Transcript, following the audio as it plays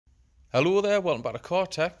Hello there, welcome back to Car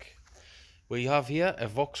Tech. We have here a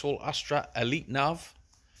Vauxhall Astra Elite Nav.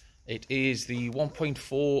 It is the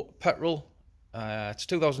 1.4 petrol. It's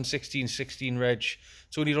 2016 reg.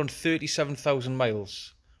 It's only run 37,000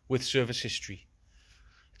 miles with service history.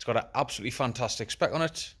 It's got an absolutely fantastic spec on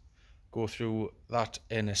it. Go through that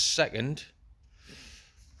in a second.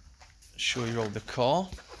 Show you all the car.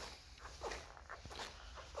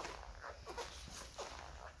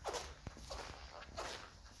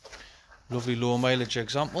 Lovely low mileage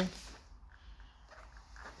example.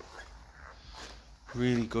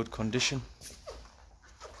 Really good condition.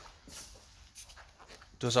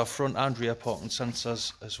 Does have front and rear parking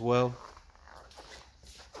sensors as well.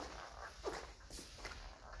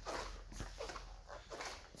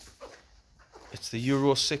 It's the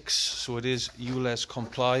Euro 6, so it is ULEZ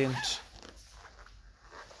compliant.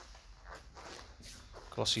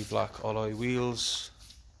 Glossy black alloy wheels.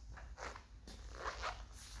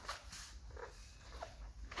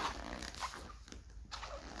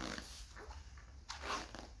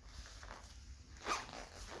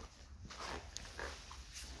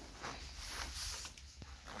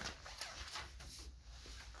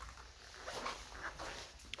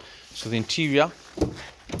 So the interior,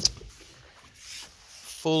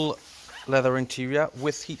 full leather interior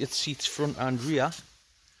with heated seats front and rear.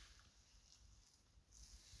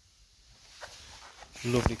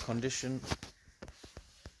 Lovely condition.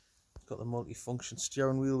 It's got the multi-function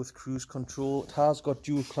steering wheel with cruise control. It has got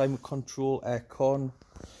dual climate control, aircon.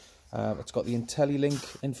 It's got the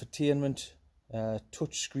IntelliLink infotainment,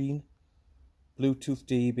 touch screen, Bluetooth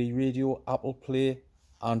DAB radio, Apple Play,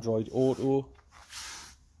 Android Auto.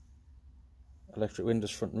 Electric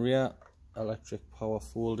windows front and rear, electric power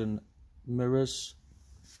folding mirrors.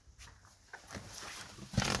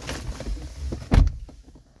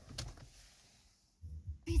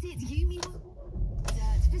 Visit Yumi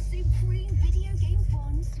Search for supreme video game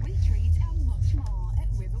fun, sweet treats and much more at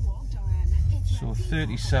Riverwalk Durham. So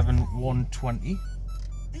 37,120.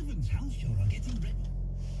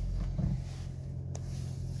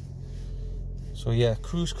 So yeah,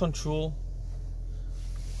 cruise control.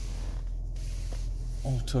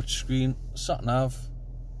 All touch screen, sat nav,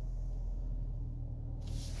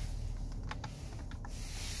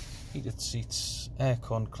 heated seats,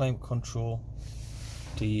 aircon, climate control,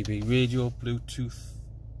 DAB radio, Bluetooth,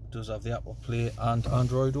 does have the Apple Play and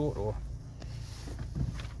Android Auto.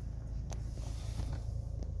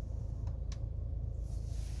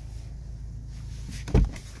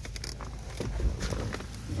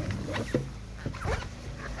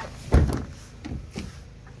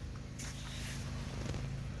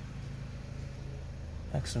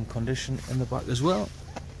 Excellent condition in the back as well,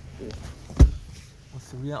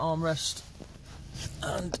 with the rear armrest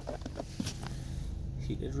and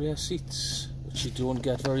heated rear seats, which you don't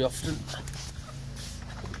get very often.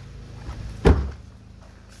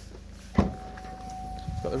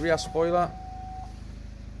 It's got the rear spoiler,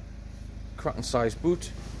 cracking size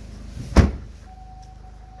boot,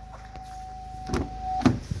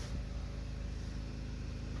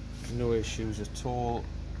 no issues at all.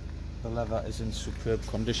 The leather is in superb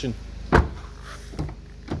condition.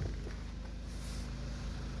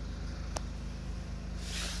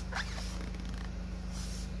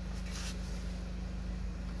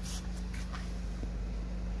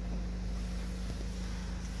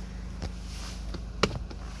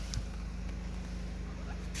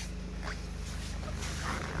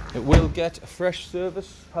 It will get a fresh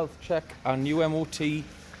service, health check and new MOT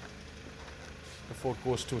before it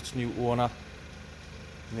goes to its new owner.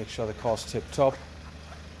 Make sure the car's tip top.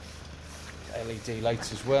 LED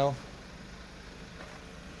lights as well.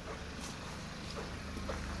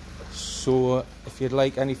 So if you'd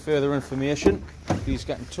like any further information, please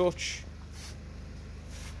get in touch.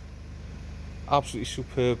 Absolutely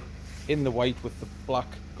superb in the white with the black,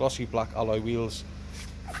 glossy black alloy wheels,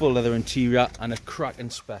 full leather interior and a cracking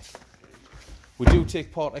spec. We do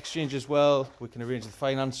take part exchange as well. We can arrange the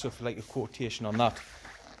finance, so if you'd like a quotation on that,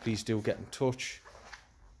 please do get in touch.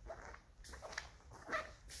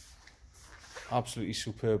 Absolutely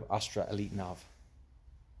superb Astra Elite Nav.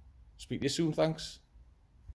 Speak to you soon, thanks.